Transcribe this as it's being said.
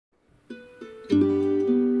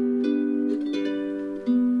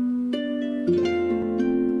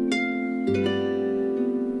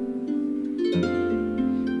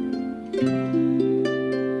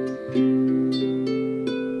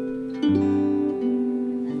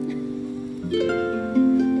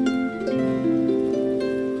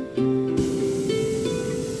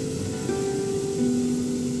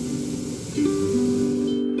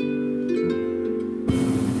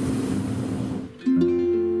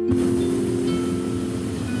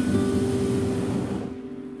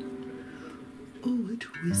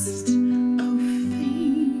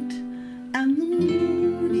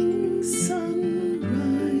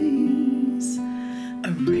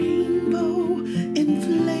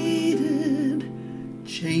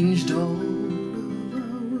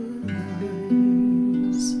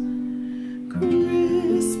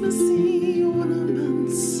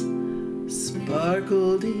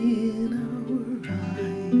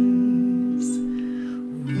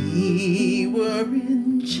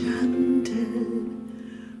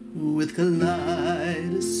with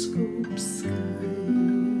kaleidoscope skies.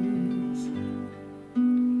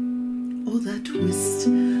 Oh, that twist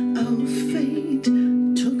of fate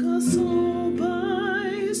took us all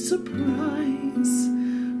by surprise.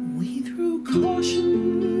 We threw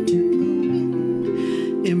caution to the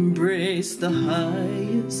wind, embraced the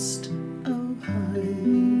highest of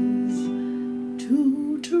highs.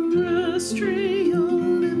 To terrestrial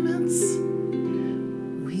limits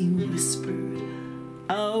we whispered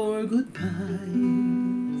our goodbyes.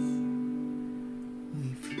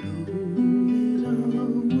 We floated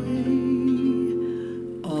away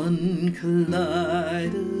on kaleidoscope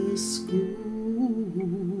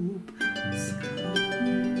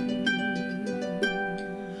skies.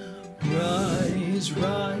 Rise,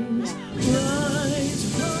 rise, rise,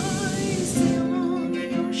 rise, sail on the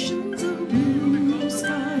oceans of blue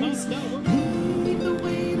skies. Leave the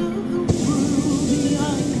weight of the world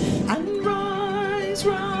behind and rise,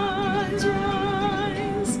 rise,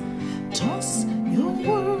 rise. Toss your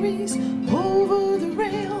worries over the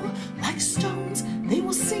rail like stones, they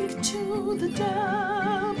will sink to the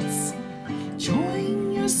depths.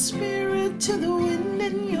 Join your spirit to the wind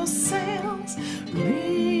in your sails.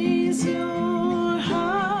 Raise your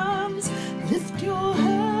hands, lift your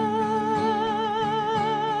head,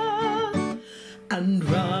 and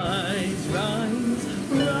rise, rise,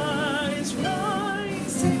 rise,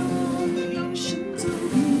 rise. Sail on the oceans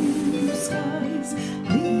of blue skies.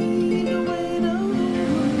 Leave the weight of the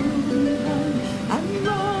world behind and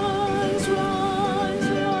rise, rise,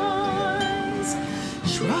 rise.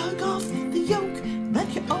 Shrug off the yoke that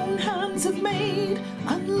your own hands have made.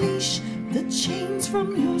 Unleash the chains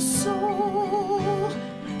from your soul.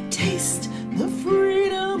 Taste the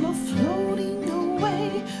freedom of floating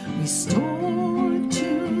away. Restored to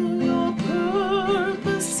your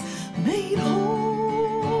purpose, made whole.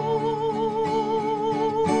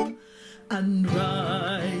 And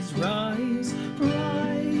rise, rise,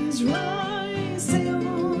 rise, rise. Sail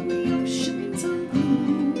on the oceans of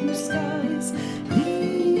blue skies.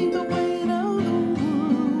 Leave the weight of the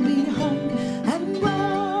world behind and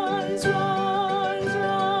rise, rise,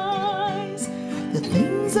 rise. The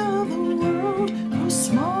things of the world grow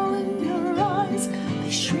small in your eyes.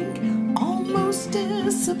 They shrink, almost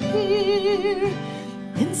disappear.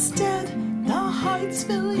 Instead, the heights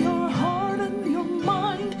fill your heart and your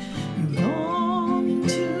mind. You long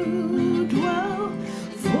to dwell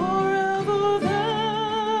forever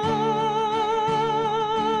there.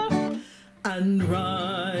 And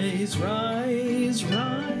rise, rise,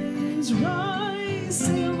 rise, rise.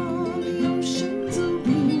 Sail on